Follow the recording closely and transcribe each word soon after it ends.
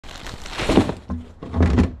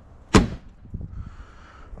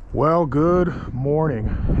Well, good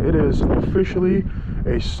morning. It is officially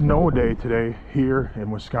a snow day today here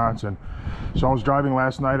in Wisconsin. So I was driving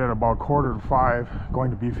last night at about 4:45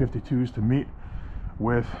 going to B-52s to meet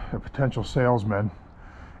with a potential salesman,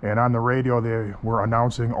 and on the radio they were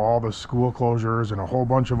announcing all the school closures and a whole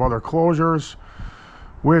bunch of other closures,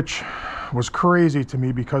 which was crazy to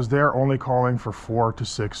me because they're only calling for 4 to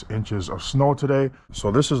 6 inches of snow today.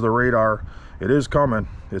 So this is the radar. It is coming.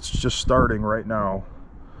 It's just starting right now.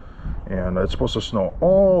 And it's supposed to snow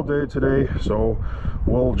all day today, so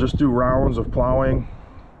we'll just do rounds of plowing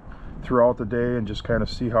throughout the day and just kind of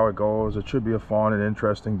see how it goes. It should be a fun and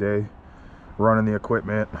interesting day running the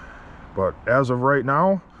equipment, but as of right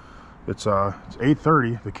now it's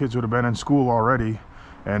 8:30. The kids would have been in school already,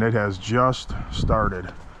 and it has just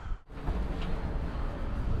started.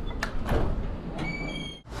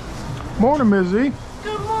 Morning, Ms. Z.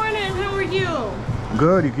 Good morning, how are you?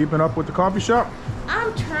 Good. You keeping up with the coffee shop?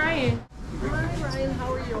 I'm trying. Hi Ryan,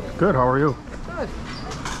 how are you? Good. How are you? Good.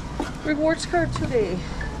 Rewards card today.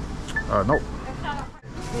 Nope.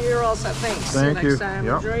 You're all set, thanks. Thank See you you. next time.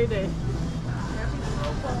 Yep. Enjoy your day.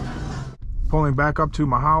 Pulling back up to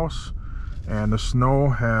my house, and the snow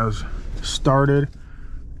has started.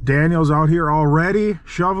 Daniel's out here already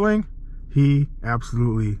shoveling. He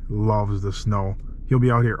absolutely loves the snow. He'll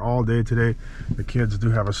be out here all day today. The kids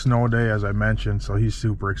do have a snow day, as I mentioned, so he's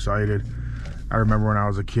super excited. I remember when I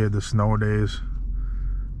was a kid, the snow days,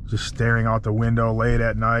 just staring out the window late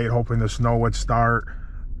at night, hoping the snow would start,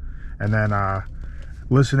 and then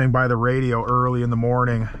listening by the radio early in the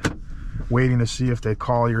morning, waiting to see if they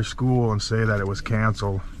call your school and say that it was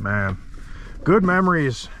canceled. Man, good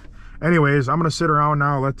memories. Anyways, I'm gonna sit around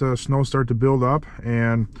now, let the snow start to build up,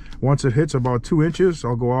 and once it hits about 2 inches,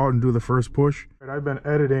 I'll go out and do the first push. I've been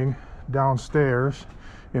editing downstairs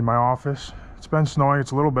in my office. It's been snowing.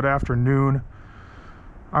 It's a little bit after noon.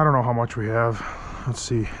 I don't know how much we have. Let's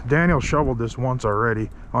see. Daniel shoveled this once already.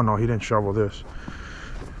 Oh no, he didn't shovel this.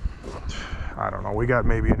 I don't know. We got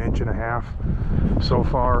maybe 1.5 inches so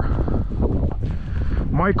far.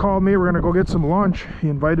 Mike called me. We're gonna go get some lunch. He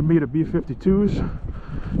invited me to B-52s.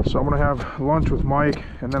 So I'm gonna have lunch with Mike,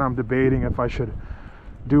 and then I'm debating if I should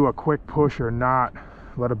do a quick push or not.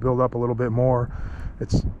 Let it build up a little bit more.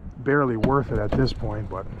 It's barely worth it at this point,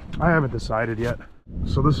 but I haven't decided yet.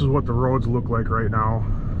 So this is what the roads look like right now.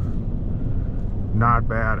 Not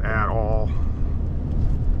bad at all.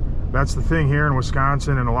 That's the thing here in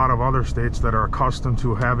Wisconsin and a lot of other states that are accustomed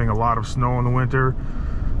to having a lot of snow in the winter.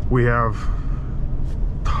 We have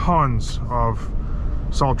tons of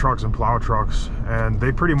salt trucks and plow trucks, and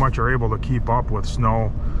they pretty much are able to keep up with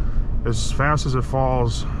snow. As fast as it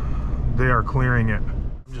falls, they are clearing it.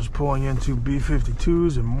 I'm just pulling into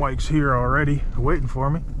B-52s, and Mike's here already waiting for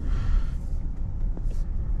me.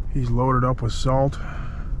 He's loaded up with salt.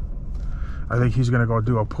 I think he's gonna go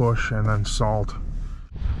do a push and then salt.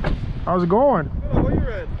 How's it going? Oh, where you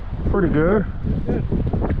at? Pretty good. Good.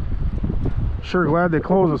 Sure glad they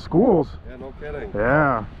closed the schools. Yeah, no kidding.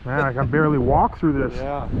 Yeah, man, I can barely walk through this.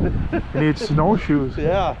 Yeah. I need snowshoes.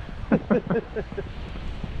 Yeah. I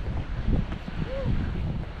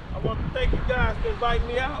want to thank you guys for inviting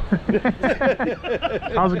me out.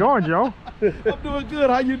 How's it going, Joe? I'm doing good.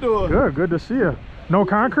 How you doing? Good, good to see you. No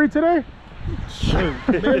concrete today? Shoot.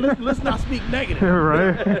 Man, let's not speak negative.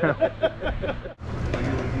 Right?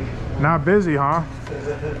 Not busy, huh?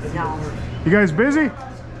 No. You guys busy?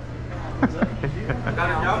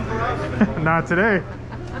 Not today.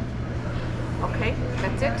 Okay,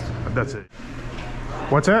 that's it? That's it.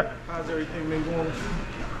 What's that? How's everything been going?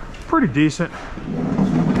 Pretty decent.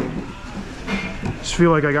 Just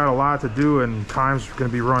feel like I got a lot to do and time's gonna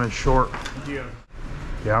be running short. Yeah.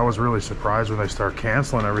 Yeah, I was really surprised when they started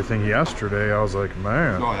canceling everything yesterday. I was like,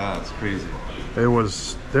 man. Oh yeah, it's crazy. They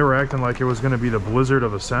were acting like it was gonna be the blizzard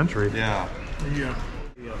of the century. Yeah. Yeah.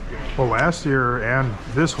 Well, last year and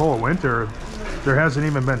this whole winter, there hasn't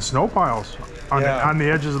even been snow piles on the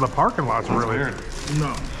edges of the parking lots, really. Weird.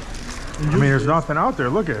 No. I mean, there's nothing out there.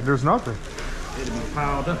 Look at it, there's nothing. It'll be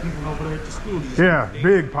piled up. People over there at the school. Yeah,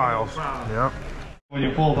 big piles. Yep. When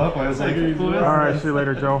you pulled up, I was like, All right, see you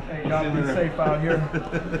later, Joe. Hey, y'all be safe out here.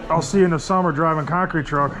 I'll see you in the summer driving concrete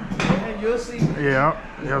truck. And you'll see. Yeah,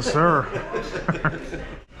 yes, sir.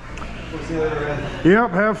 we'll see you later, man.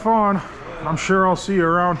 Yep, have fun. I'm sure I'll see you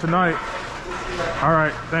around tonight. All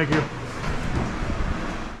right, thank you.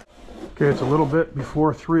 Okay, it's a little bit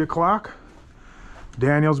before 3 o'clock.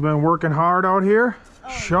 Daniel's been working hard out here,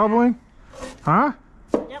 shoveling. Huh?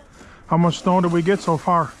 Yep. How much snow did we get so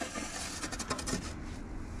far?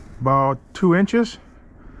 About 2 inches?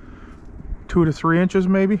 2 to 3 inches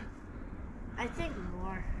maybe? I think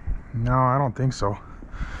more. No, I don't think so.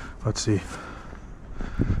 Let's see.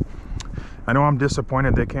 I know I'm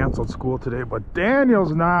disappointed they canceled school today, but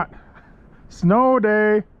Daniel's not. Snow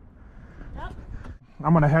day. Yep.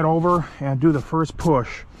 I'm gonna head over and do the first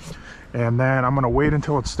push, and then I'm gonna wait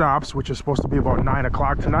until it stops, which is supposed to be about 9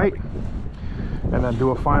 o'clock tonight, and then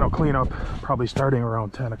do a final cleanup, probably starting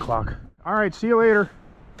around 10 o'clock. All right, see you later.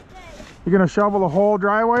 You're gonna shovel the whole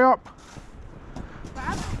driveway up?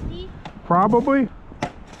 Probably.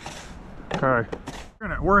 Okay.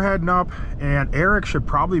 We're heading up, and Eric should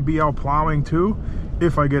probably be out plowing too,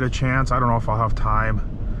 if I get a chance. I don't know if I'll have time.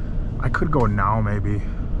 I could go now, maybe.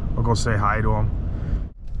 I'll go say hi to him.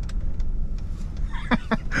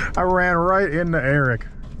 I ran right into Eric.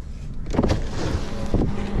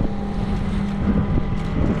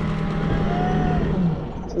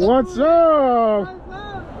 What's up? What's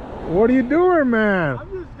up? What are you doing, man?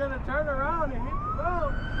 I'm just gonna turn around and hit the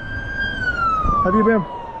road. Have you been?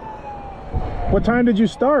 What time did you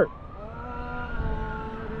start?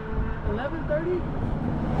 11:30.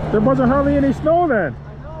 There wasn't hardly any snow then.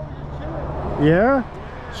 I know, we're just chilling. Yeah?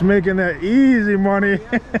 Just making that easy money.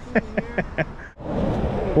 Yeah, just sitting here.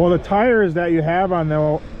 Well, the tires that you have on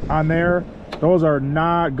there, those are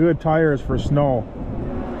not good tires for snow.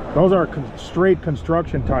 Those are straight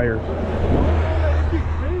construction tires.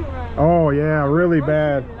 Oh yeah, really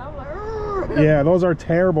bad. Yeah, those are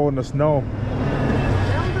terrible in the snow.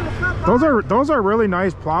 Those are really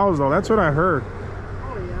nice plows though. That's what I heard.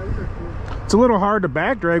 Oh yeah, these are cool. It's a little hard to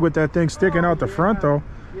back drag with that thing sticking out the front though.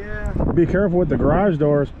 Yeah. Be careful with the garage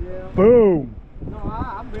doors. Yeah. Boom. No,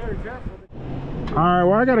 I'm very careful. All right,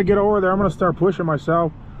 well I gotta get over there. I'm gonna start pushing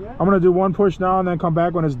myself. Yeah. I'm gonna do one push now and then come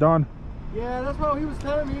back when it's done. Yeah, that's what he was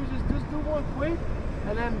telling me. He was just do one quick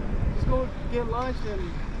and then just go get lunch and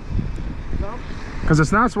jump. Because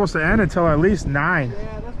it's not supposed to end until at least 9.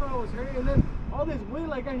 Yeah, that's what I was hearing. And then all this wind,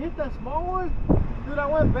 like I hit that small one, dude, I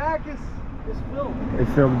went back, it's filled. It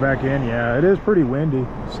filled back in, yeah. It is pretty windy,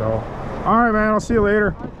 so. All right, man, I'll see you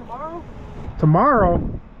later. All right, tomorrow?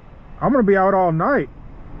 Tomorrow? I'm gonna be out all night.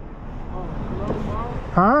 Oh, no tomorrow?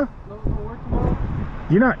 Huh? No work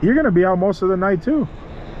tomorrow? You're gonna be out most of the night too.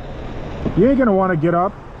 You ain't gonna wanna get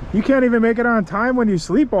up. You can't even make it on time when you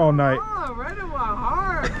sleep all night. Oh, right in my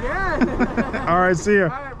heart, yeah. All right, see ya. All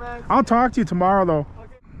right, man. I'll talk to you tomorrow though.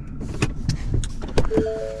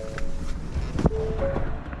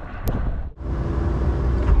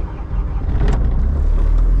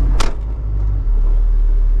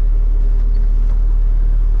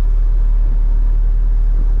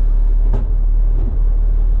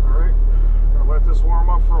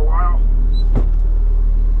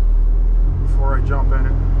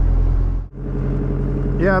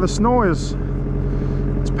 Yeah, the snow it's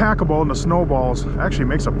packable in the snowballs. Actually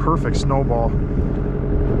makes a perfect snowball.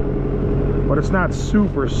 But it's not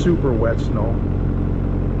super wet snow.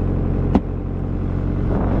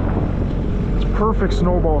 It's perfect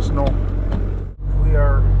snowball snow. We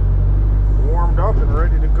are warmed up and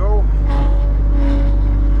ready to go.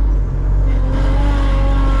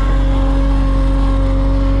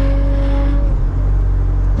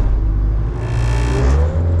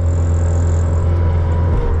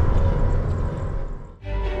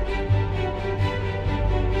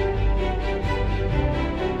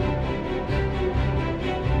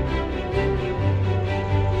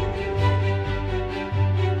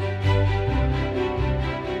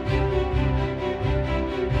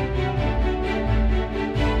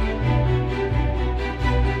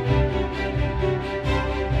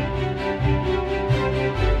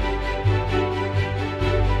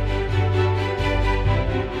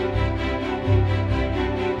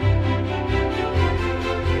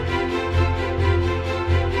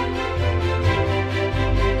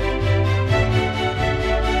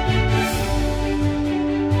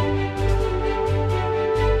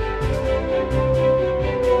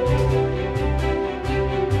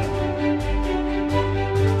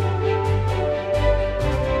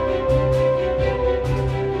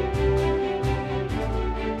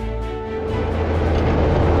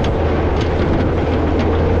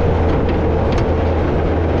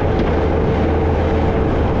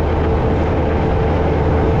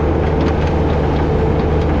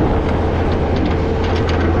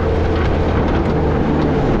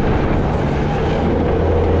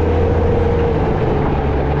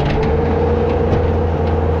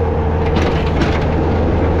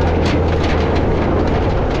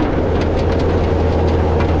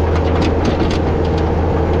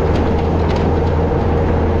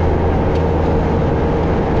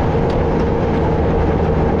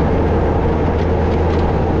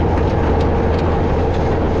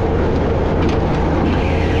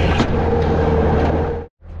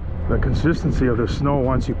 consistency of the snow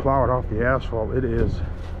once you plow it off the asphalt, it's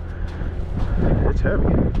heavy.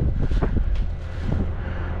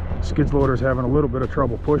 Skid loader's having a little bit of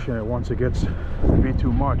trouble pushing it once it gets to be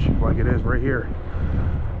too much, like it is right here.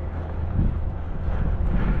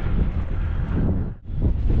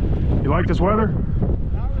 You like this weather?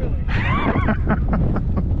 Not really.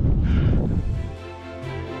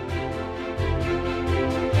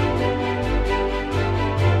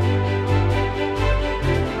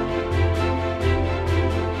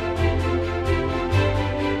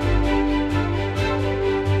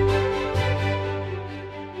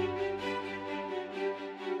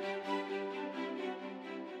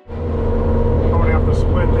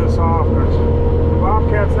 Split this off because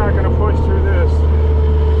Bobcat's not going to push through this.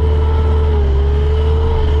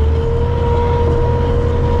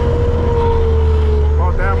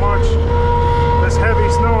 About that much. This heavy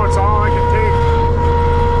snow, it's all I can take.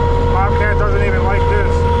 Bobcat doesn't even like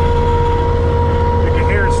this. You can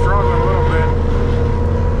hear it struggling a little bit.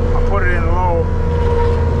 I'll put it in low.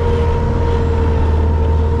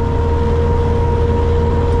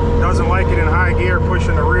 Doesn't like it in high gear,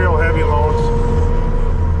 pushing the real heavy loads.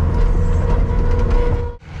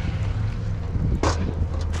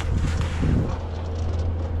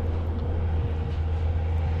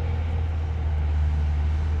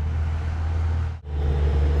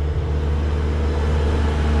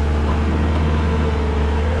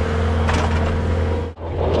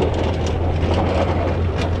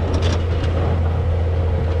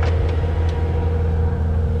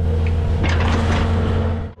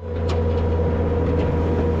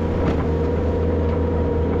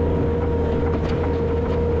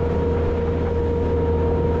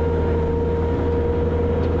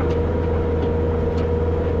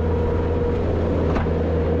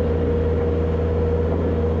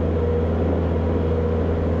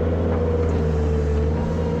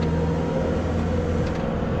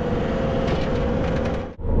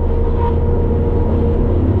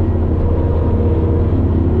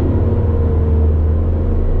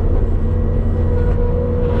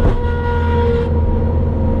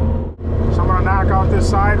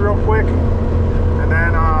 Side real quick and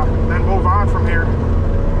then move on from here.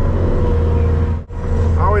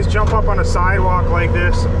 I always jump up on a sidewalk like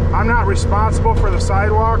this. I'm not responsible for the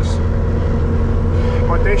sidewalks,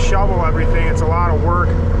 but they shovel everything. It's a lot of work,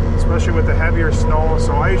 especially with the heavier snow,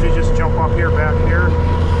 so I usually just jump up here, back here,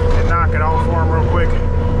 and knock it out for them real quick.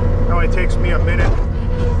 It only takes me a minute.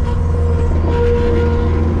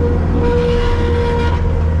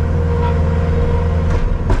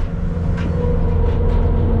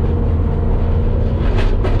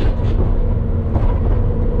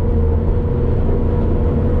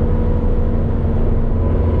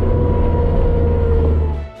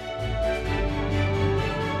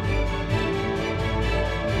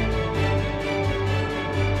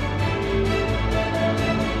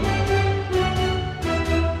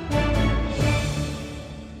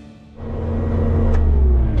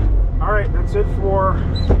 That's it for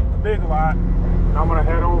the big lot. I'm gonna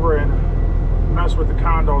head over and mess with the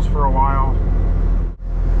condos for a while.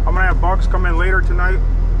 I'm gonna have Bugs come in later tonight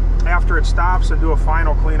after it stops and do a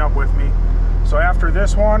final cleanup with me. So after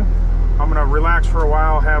this one, I'm gonna relax for a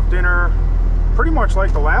while, have dinner, pretty much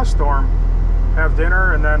like the last storm. Have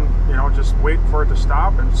dinner and then, you know, just wait for it to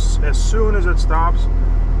stop, and as soon as it stops,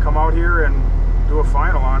 come out here and do a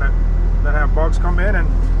final on it. Then have Bugs come in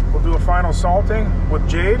and we'll do a final salting with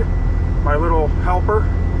Jade, my little helper,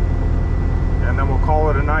 and then we'll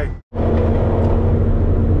call it a night.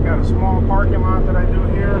 Got a small parking lot that I do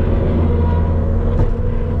here.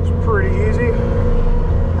 It's pretty easy.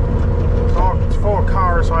 It's full of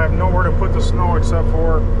cars, so I have nowhere to put the snow except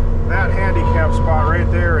for that handicap spot right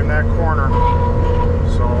there in that corner.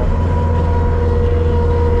 So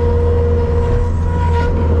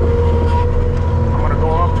I'm gonna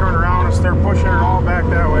go up, turn around, and start pushing it all back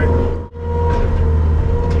that way.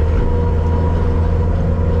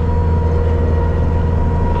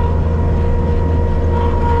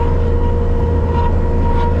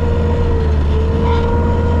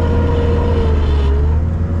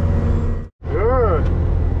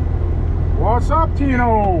 What's up,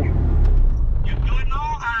 Tino? You doing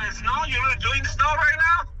snow? You're doing snow right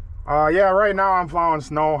now? Yeah, right now I'm plowing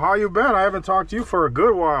snow. How you been? I haven't talked to you for a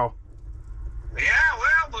good while. Yeah,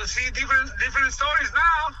 well, we'll see different stories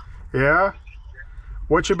now. Yeah?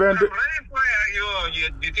 What you been I'm ready for you.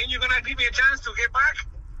 You think you're gonna give me a chance to get back?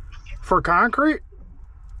 For concrete?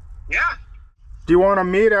 Yeah. Do you want to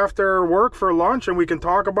meet after work for lunch and we can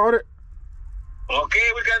talk about it?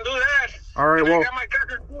 Okay, we can do that. All right, well, I got my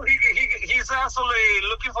cousin too. He's also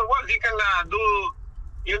looking for work. He can do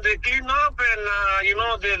they clean up and you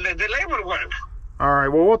know the labor work. All right.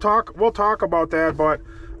 Well, we'll talk about that, but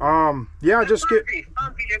yeah, just get.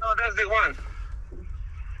 Fonzie, you know that's the one.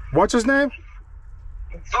 What's his name?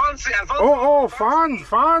 Fonzie. Oh,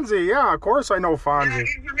 Fonzie. Yeah, of course I know Fonzie. Yeah,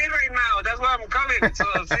 he's with me right now. That's why I'm calling. So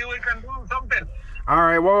see if we can do something. All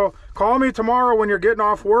right. Well, call me tomorrow when you're getting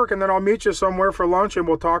off work, and then I'll meet you somewhere for lunch, and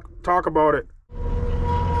we'll talk about it.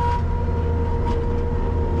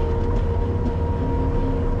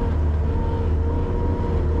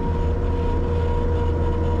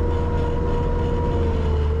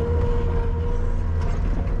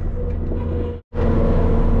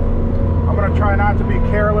 Try not to be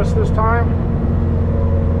careless this time.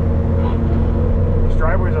 These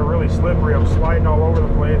driveways are really slippery. I'm sliding all over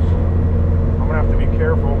the place. I'm gonna have to be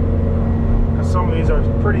careful because some of these are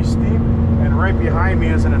pretty steep, and right behind me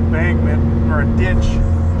is an embankment or a ditch.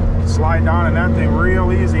 Slide down in that thing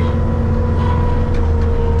real easy.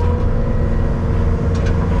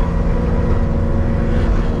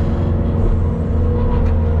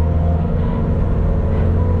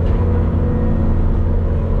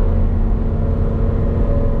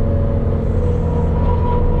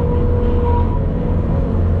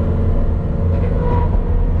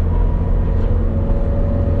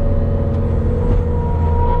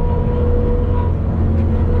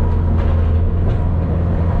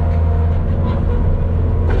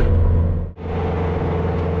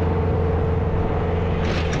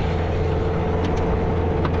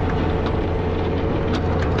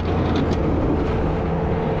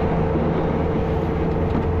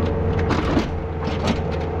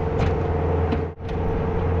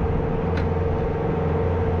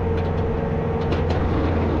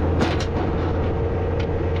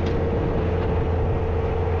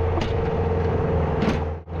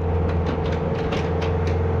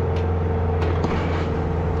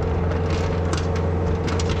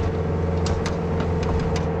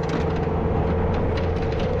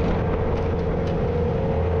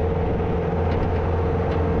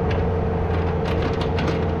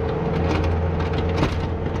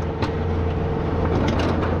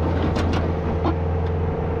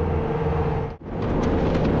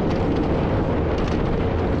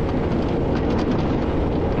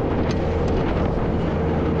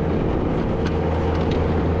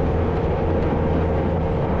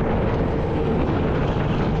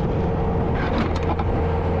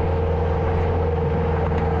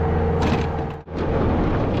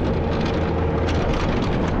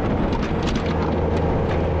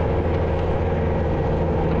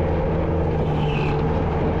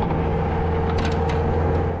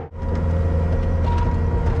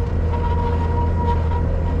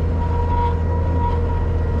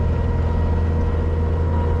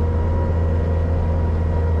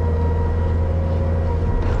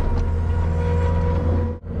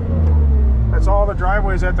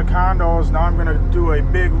 Driveways at the condos. Now I'm going to do a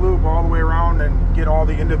big loop all the way around and get all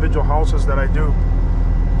the individual houses that I do.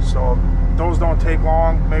 So those don't take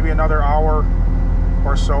long, maybe another hour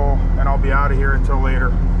or so, and I'll be out of here until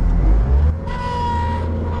later.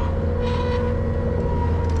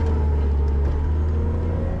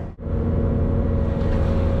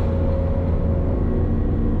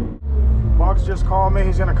 Bugs just called me.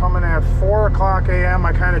 He's going to come in at 4 o'clock a.m.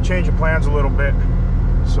 I kind of changed the plans a little bit.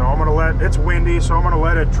 So I'm gonna it's windy, so I'm gonna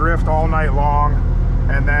let it drift all night long,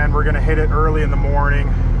 and then we're gonna hit it early in the morning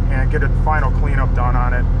and get a final cleanup done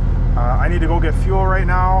on it. I need to go get fuel right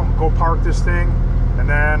now, go park this thing, and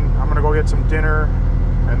then I'm gonna go get some dinner,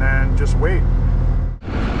 and then just wait.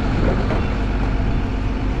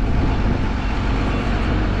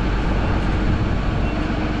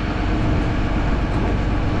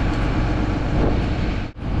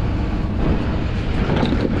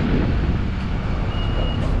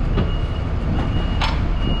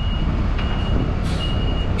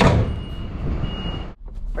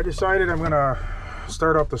 I decided I'm gonna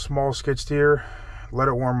start up the small skid steer, let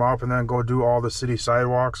it warm up, and then go do all the city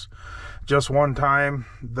sidewalks just one time.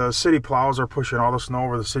 The city plows are pushing all the snow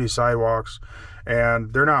over the city sidewalks,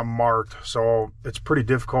 and they're not marked, so it's pretty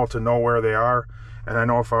difficult to know where they are. And I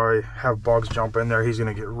know if I have Bugs jump in there, he's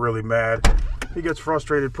gonna get really mad. He gets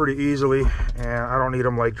frustrated pretty easily, and I don't need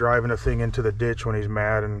him like driving a thing into the ditch when he's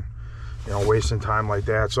mad and, you know, wasting time like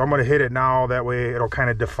that. So I'm gonna hit it now, that way it'll kind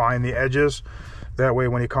of define the edges. That way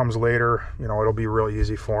when he comes later, you know, it'll be real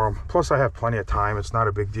easy for him. Plus I have plenty of time. It's not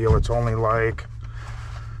a big deal. It's only like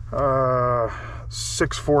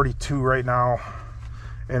 6:42 right now.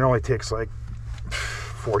 And it only takes like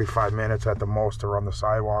 45 minutes at the most to run the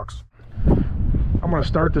sidewalks. I'm gonna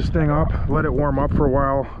start this thing up, let it warm up for a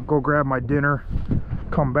while, go grab my dinner,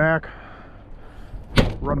 come back,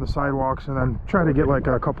 run the sidewalks, and then try to get like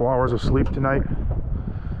a couple hours of sleep tonight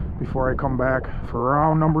before I come back for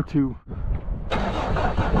round number 2.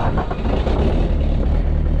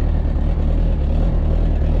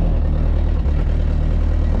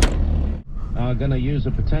 Gonna use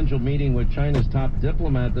a potential meeting with China's top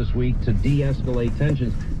diplomat this week to de-escalate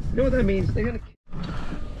tensions. You know what that means? They're gonna...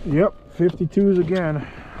 Yep, 52s again,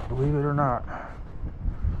 believe it or not.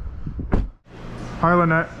 Hi,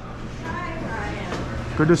 Lynette. Hi,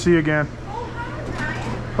 Brian. Good to see you again. Oh, hi, Brian.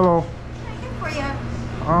 Hello. What can I get for you?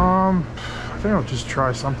 I think I'll just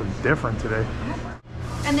try something different today.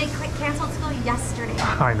 And they canceled school yesterday.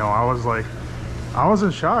 I know, I was in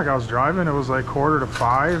shock. I was driving, it was like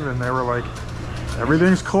 4:45, and they were like,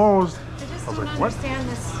 everything's closed. I just I was don't like, what? understand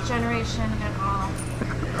this generation at all.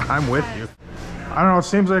 I'm with you. I don't know, it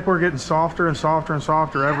seems like we're getting softer and softer and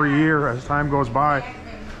softer every year as time goes by.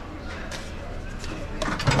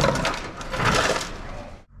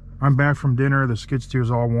 I'm back from dinner. The skid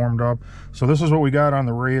steer's all warmed up. So this is what we got on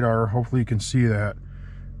the radar. Hopefully you can see that.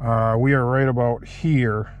 We are right about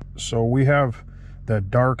here. So we have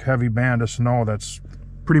that dark, heavy band of snow that's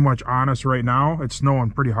pretty much on us right now. It's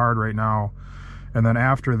snowing pretty hard right now. And then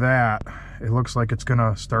after that, it looks like it's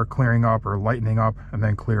gonna start clearing up or lightening up and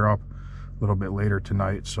then clear up a little bit later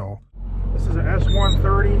tonight. So this is an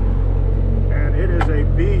S130, and it is a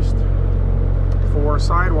beast for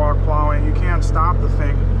sidewalk plowing. You can't stop the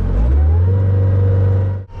thing.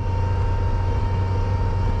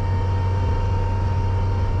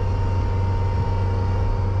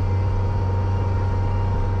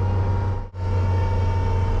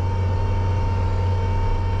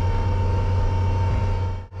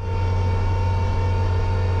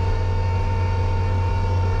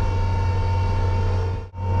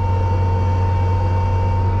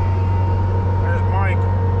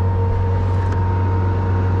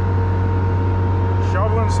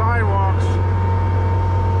 Sidewalks.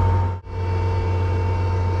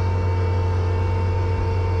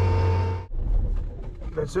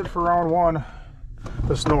 That's it for round 1.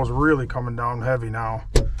 The snow is really coming down heavy now.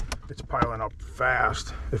 It's piling up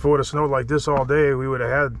fast. If it would have snowed like this all day, we would have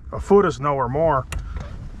had a foot of snow or more.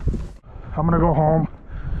 I'm gonna go home,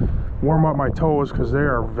 warm up my toes because they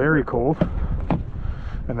are very cold,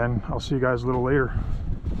 and then I'll see you guys a little later.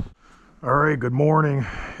 All right, good morning.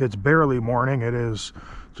 It's barely morning. It is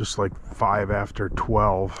just like 5 after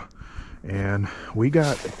 12, and we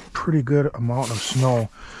got a pretty good amount of snow.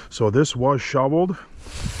 So this was shoveled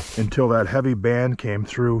until that heavy band came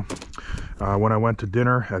through. When I went to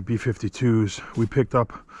dinner at B52's, we picked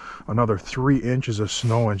up another 3 inches of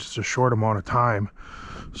snow in just a short amount of time.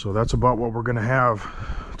 So that's about what we're gonna have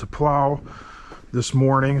to plow this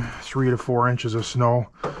morning, 3 to 4 inches of snow.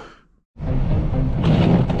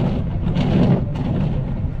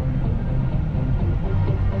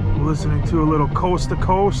 Listening to a little Coast to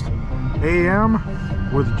Coast AM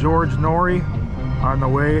with George Norrie on the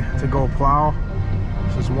way to go plow.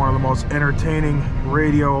 This is one of the most entertaining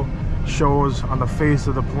radio shows on the face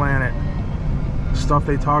of the planet. Stuff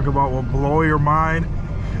they talk about will blow your mind.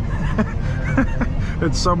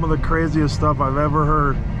 It's some of the craziest stuff I've ever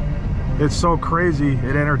heard. It's so crazy,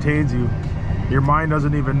 it entertains you. Your mind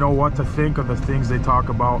doesn't even know what to think of the things they talk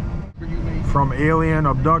about. From alien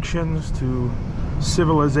abductions to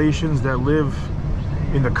civilizations that live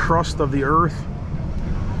in the crust of the earth.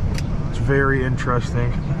 It's very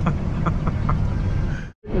interesting.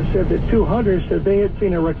 It said that 2 hunters said they had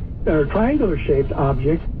seen a triangular shaped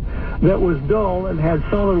object that was dull and had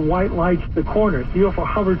solid white lights at the corners. The UFO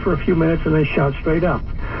hovered for a few minutes and then shot straight up.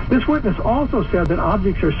 This witness also said that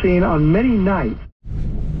objects are seen on many nights.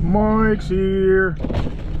 Mike's here.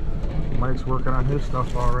 Mike's working on his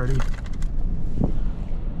stuff already.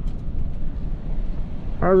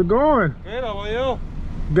 How's it going? Good, how about you?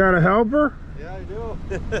 Got a helper? Yeah, I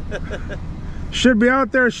do. Should be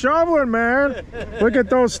out there shoveling, man. Look at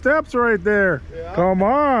those steps right there. Yeah. Come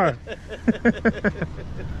on.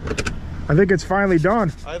 I think it's finally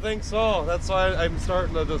done. I think so. That's why I'm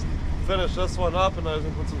starting to just finish this one up, and I was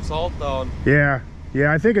gonna put some salt down. Yeah,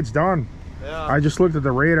 I think it's done. Yeah. I just looked at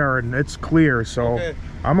the radar and it's clear, so okay.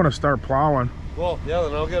 I'm gonna start plowing. Well, yeah,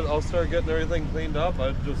 then I'll start getting everything cleaned up.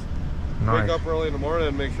 I just nice. Wake up early in the morning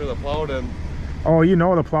and make sure the plowed in. Oh, you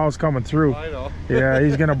know the plow's coming through. I know. Yeah,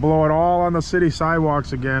 he's gonna blow it all on the city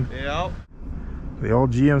sidewalks again. Yeah. The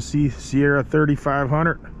old GMC Sierra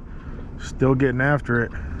 3500, still getting after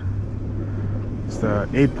it. It's the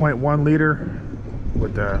 8.1 liter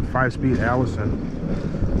with the 5-speed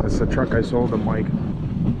Allison. That's the truck I sold to Mike.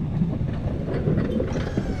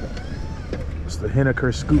 It's the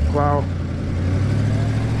Hinnaker scoop plow,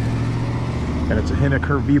 and it's a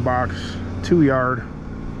Hinnaker V-Box 2-yard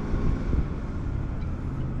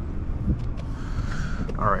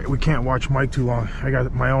All right, we can't watch Mike too long. I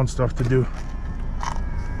got my own stuff to do. I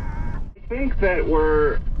think that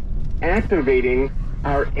we're activating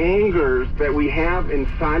our angers that we have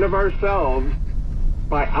inside of ourselves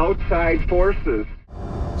by outside forces.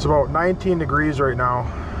 It's about 19 degrees right now.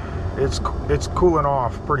 It's cooling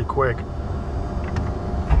off pretty quick.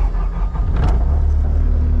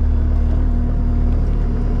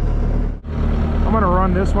 I'm gonna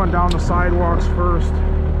run this one down the sidewalks first.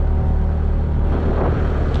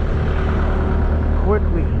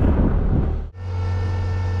 Quickly.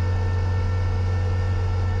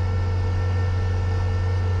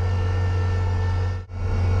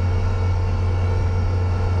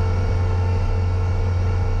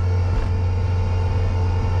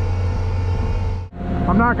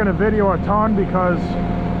 I'm not going to video a ton because,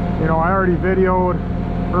 you know, I already videoed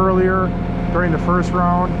earlier during the first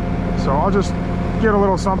round, so I'll just get a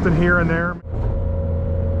little something here and there.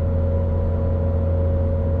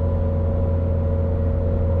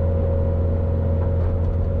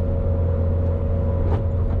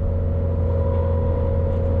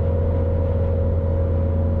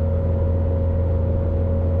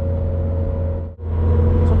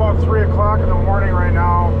 It's about 3 o'clock in the morning right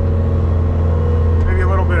now. Maybe a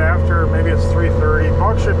little bit after, maybe it's 3:30.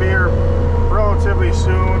 Buck should be here relatively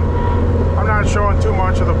soon. I'm not showing too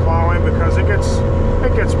much of the plowing because it gets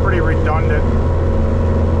pretty redundant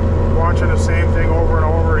watching the same thing over and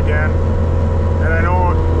over again. And I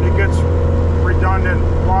know it gets redundant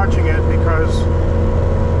watching it because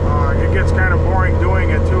it gets kind of boring doing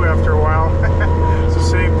it too after a while. It's the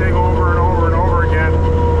same thing over and over and over again.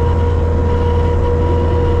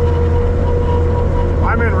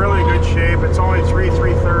 I'm in really good shape. It's only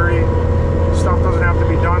 3:30. Stuff doesn't have to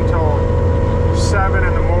be done till 7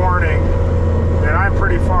 in the morning, and I'm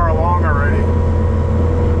pretty far along already.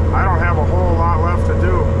 I don't have a whole lot left to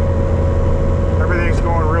do. Everything's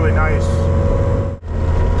going really nice.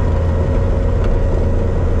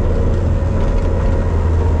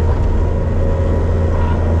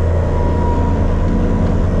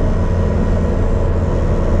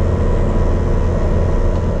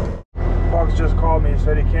 Just called me. He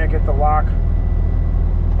said he can't get the lock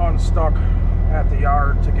unstuck at the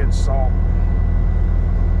yard to get salt.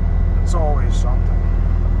 It's always something.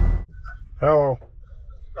 Hello.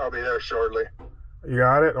 I'll be there shortly. You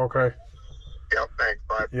got it? Okay. Yep, thanks,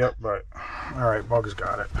 bye. Yep, bye. All right, Bug's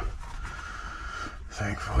got it.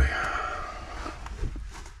 Thankfully.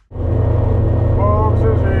 Bugs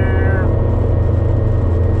is here.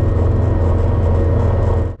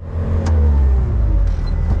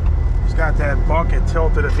 Got that bucket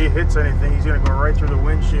tilted. If he hits anything, he's gonna go right through the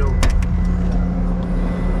windshield.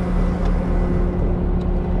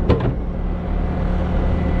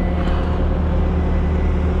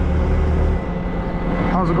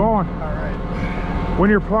 How's it going? All right. When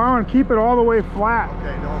you're plowing, keep it all the way flat.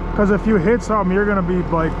 Okay, no. Because if you hit something, you're gonna be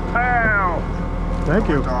like, pow! Thank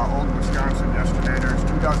you. I went to Old Wisconsin yesterday. There's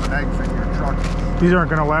 2 dozen eggs in your truck. These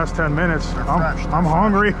aren't gonna last 10 minutes. They're fresh. I'm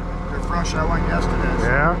hungry. They're fresh. I went yesterday. So.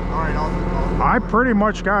 Yeah. All right, I'll I pretty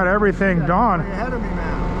much got everything done. You're ahead of me,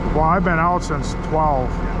 man. Well, I've been out since 12,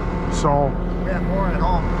 so. We had more at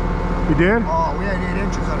home. You did? Oh, we had 8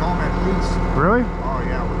 inches at home at least. Really? Oh,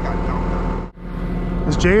 yeah, we got dumped.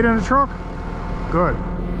 Is Jade in the truck? Good.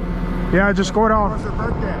 Yeah, just go down. What's her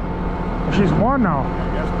birthday? She's 1 now.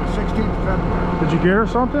 Yeah, yes, the 16th of February. Did you get her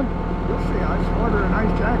something? You'll see. I just ordered a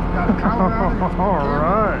nice jacket. Got a collar on it. All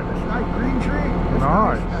right. It's a nice green tree. It's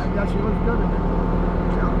Nice. Yeah, she looks good in it.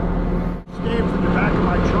 Staves in the back of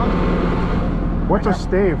my trunk. What's a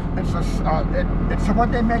stave? It's it's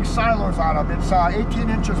what they make silos out of. It's 18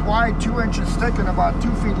 inches wide, 2 inches thick, and about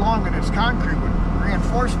 2 feet long, and it's concrete with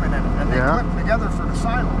reinforcement in it, and they clip them together for the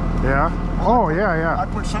silo. Yeah. Oh, yeah. I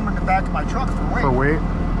put some in the back of my truck for weight. For weight?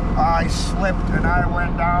 I slipped and I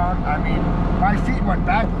went down. I mean, my feet went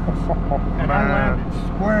backwards, and I landed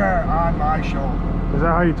square on my shoulder. Is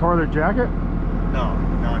that how you tore their jacket? No,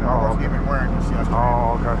 I wasn't even wearing this yesterday.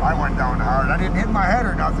 Oh, okay. I went down hard. I didn't hit my head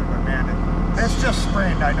or nothing, but man, it's just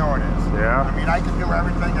sprained. I know it is. Yeah. I mean, I can do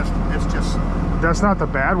everything. It's just. That's not the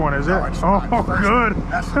bad one, is it? No, it's not. Good.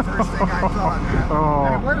 That's the first thing I thought, man. Oh.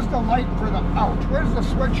 Hey, where's the light for the out? Where's the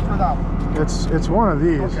switch for that one? It's one of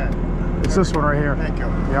these. Okay. It's this one right here. Thank you.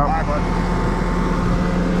 Yep. Bye, bud.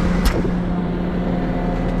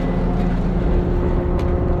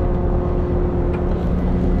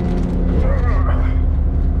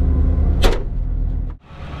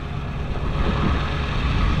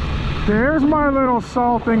 There's my little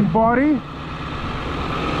salting buddy.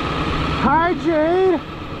 Hi, Jade.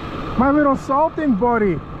 My little salting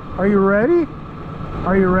buddy. Are you ready?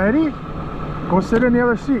 Are you ready? Go sit in the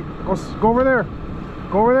other seat. Go over there.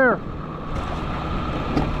 Go over there.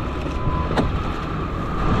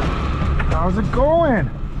 How's it going?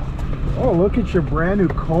 Oh, look at your brand new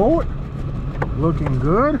coat. Looking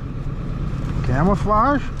good.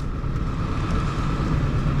 Camouflage.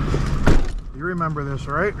 You remember this,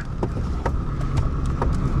 right?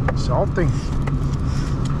 Salting.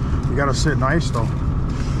 You gotta sit nice though.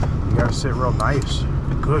 You gotta sit real nice.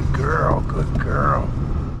 Good girl, good girl.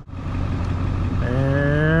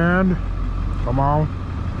 And come on.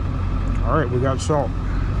 All right, we got salt.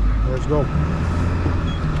 Let's go.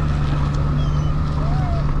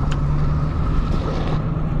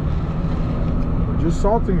 We're just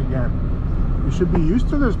salting again. You should be used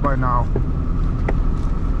to this by now.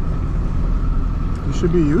 You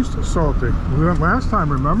should be used to salting. We went last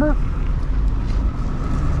time, remember?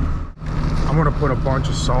 I'm gonna put a bunch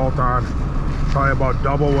of salt on, probably about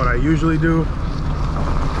double what I usually do,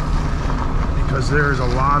 because there's a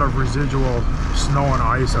lot of residual snow and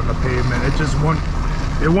ice on the pavement. It just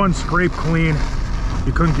wouldn't scrape clean.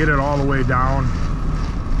 You couldn't get it all the way down.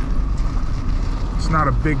 It's not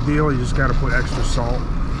a big deal, you just gotta put extra salt.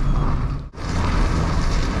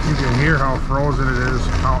 You can hear how frozen it is,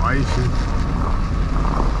 how icy.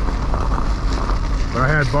 But I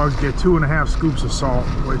had Bugs get 2.5 scoops of salt,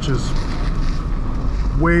 which is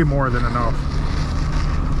way more than enough.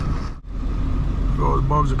 Goes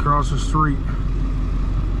Bugs across the street.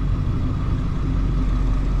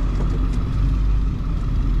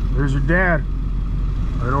 There's your dad,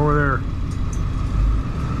 right over there.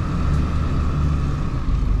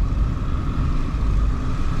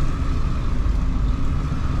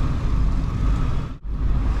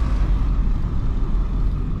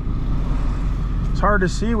 It's hard to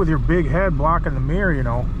see with your big head blocking the mirror, you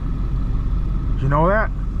know. Did you know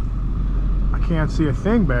that? I can't see a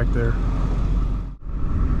thing back there.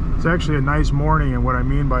 It's actually a nice morning, and what I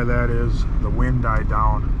mean by that is the wind died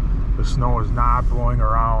down. The snow is not blowing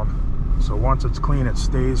around. So once it's clean, it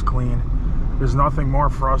stays clean. There's nothing more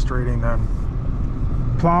frustrating than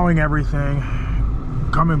plowing everything,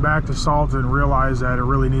 coming back to salt and realize that it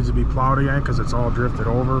really needs to be plowed again because it's all drifted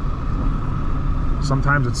over.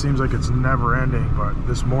 Sometimes it seems like it's never ending, but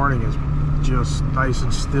this morning is just nice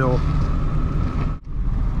and still.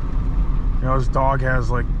 You know, this dog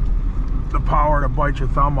has like the power to bite your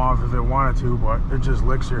thumb off if it wanted to, but it just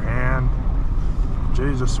licks your hand.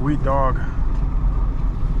 Jade's a sweet dog.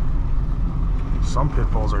 Some pit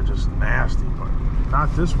bulls are just nasty, but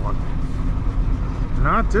not this one.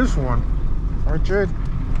 Not this one. Right, Jade?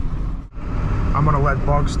 I'm gonna let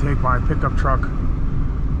Bugs take my pickup truck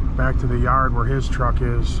back to the yard where his truck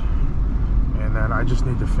is, and then I just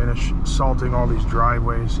need to finish salting all these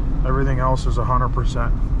driveways. Everything else is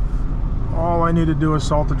 100%. All I need to do is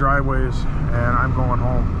salt the driveways, and I'm going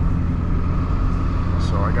home.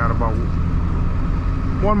 So I got about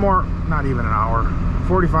one more, not even an hour,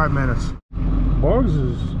 45 minutes. Bugs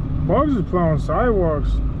is plowing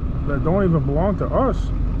sidewalks that don't even belong to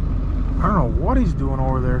us. I don't know what he's doing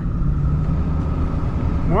over there.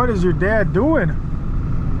 What is your dad doing?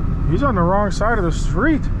 He's on the wrong side of the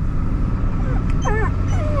street.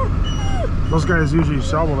 Those guys usually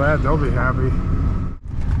shovel that, they'll be happy.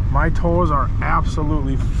 My toes are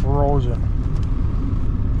absolutely frozen.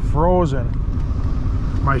 Frozen.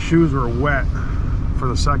 My shoes were wet for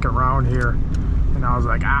the second round here, and I was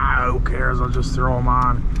like, who cares, I'll just throw them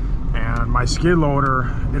on. And my skid loader,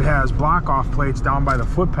 it has block off plates down by the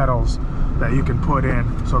foot pedals that you can put in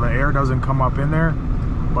so the air doesn't come up in there,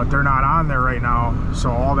 but they're not on there right now,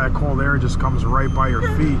 so all that cold air just comes right by your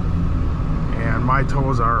feet, and my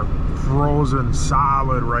toes are frozen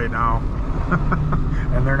solid right now.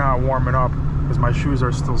 And they're not warming up because my shoes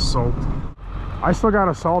are still soaked. I still got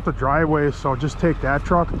to salt the driveway, so just take that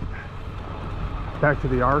truck back to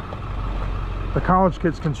the yard. The college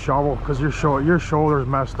kids can shovel because your shoulder's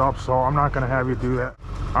messed up, so I'm not going to have you do that.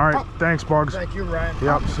 All right, thanks, Bugs. Thank you, Ryan.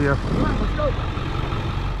 Yep, see ya. Let's go.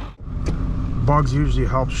 Bugs usually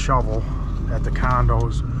helps shovel at the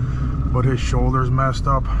condos, but his shoulder's messed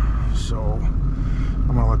up, so I'm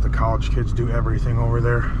going to let the college kids do everything over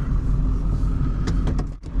there.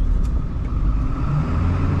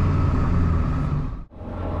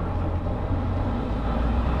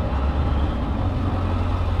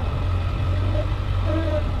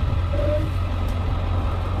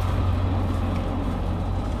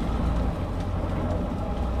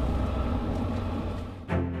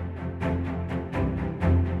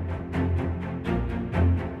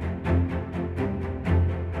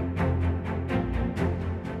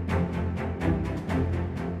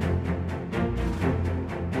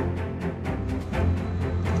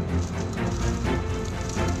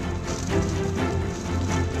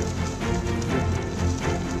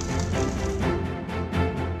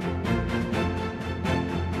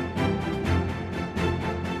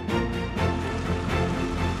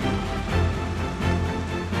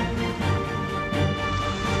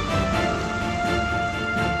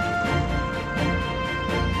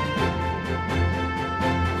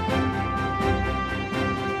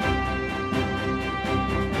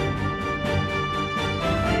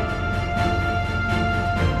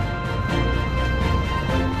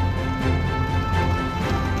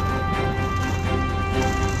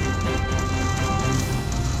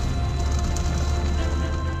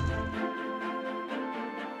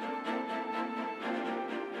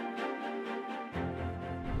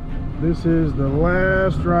 This is the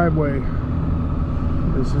last driveway.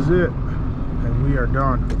 This is it. And we are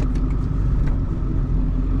done.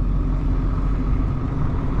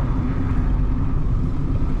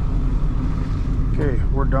 Okay,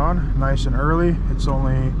 we're done. Nice and early. It's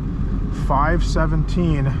only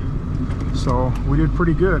 5:17, so we did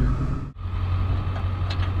pretty good.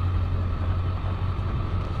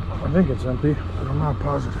 I think it's empty, but I'm not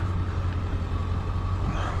positive.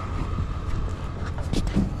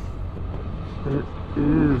 It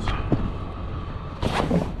is.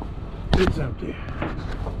 It's empty.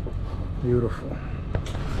 Beautiful.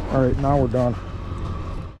 All right, now we're done.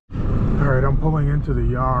 All right, I'm pulling into the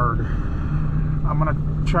yard. I'm gonna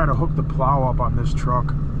try to hook the plow up on this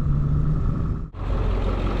truck.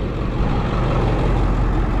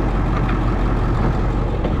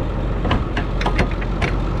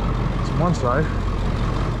 It's one side.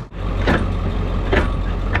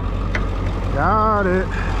 Got it.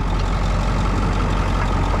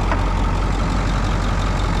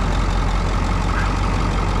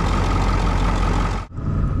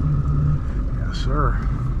 Yes, sir.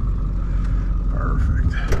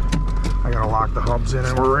 Perfect. I gotta lock the hubs in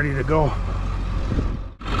and we're ready to go.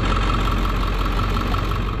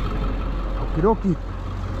 Okie dokie.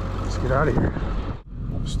 Let's get out of here.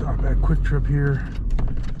 Stop at Quick Trip here.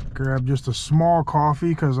 Grab just a small coffee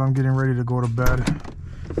because I'm getting ready to go to bed.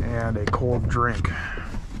 And a cold drink.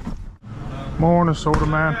 Morning, soda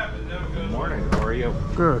man. Good morning. How are you?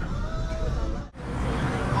 Good.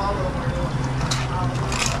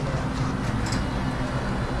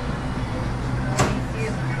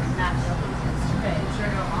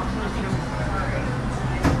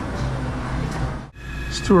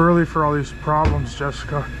 It's too early for all these problems,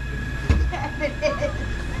 Jessica.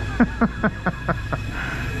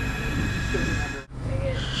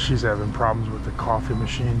 She's having problems with the coffee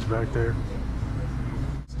machines back there.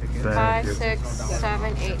 5, 6,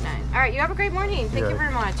 7, 8, 9. All right, you have a great morning. Thank you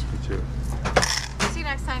very much. You too. See you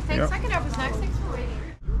next time. Thanks. Second up is next. Thanks for waiting.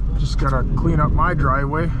 Just gotta clean up my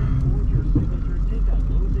driveway. And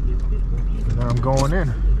then I'm going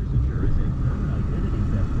in.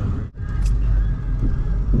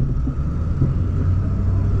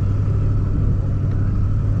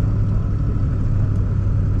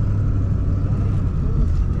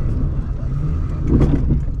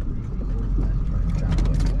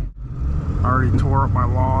 I already tore up my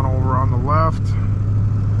lawn over on the left,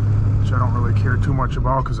 which I don't really care too much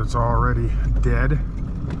about because it's already dead.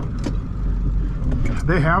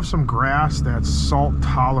 They have some grass that's salt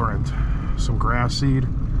tolerant, some grass seed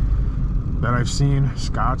that I've seen.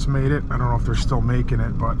 Scott's made it. I don't know if they're still making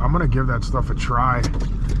it, but I'm gonna give that stuff a try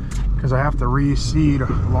because I have to reseed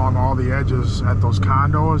along all the edges at those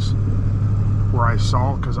condos where I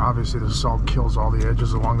salt, because obviously the salt kills all the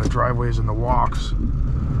edges along the driveways and the walks.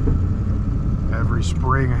 Every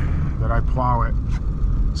spring that I plow it,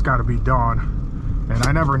 it's got to be done. And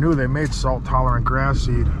I never knew they made salt tolerant grass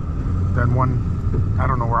seed. Then one, I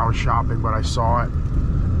don't know where I was shopping, but I saw it.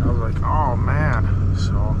 I was like, oh man.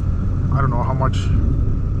 So I don't know how much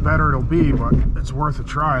better it'll be, but it's worth a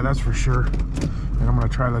try, that's for sure. And I'm gonna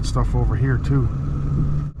try that stuff over here too.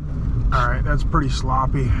 All right, that's pretty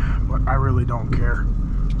sloppy, but I really don't care.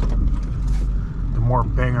 The more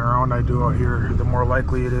banging around I do out here, the more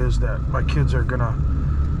likely it is that my kids are gonna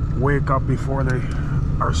wake up before they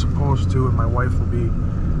are supposed to, and my wife will be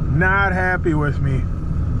not happy with me.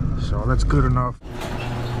 So that's good enough.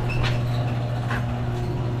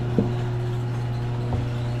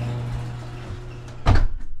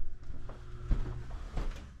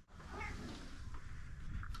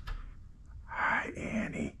 Hi,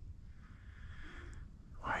 Annie.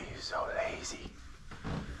 Why are you so lazy?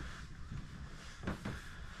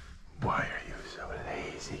 Why are you so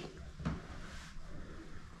lazy?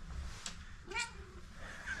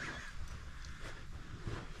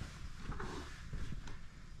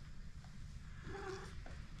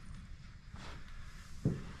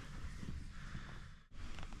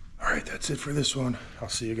 All right, that's it for this one. I'll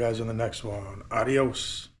see you guys on the next one.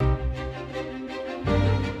 Adios.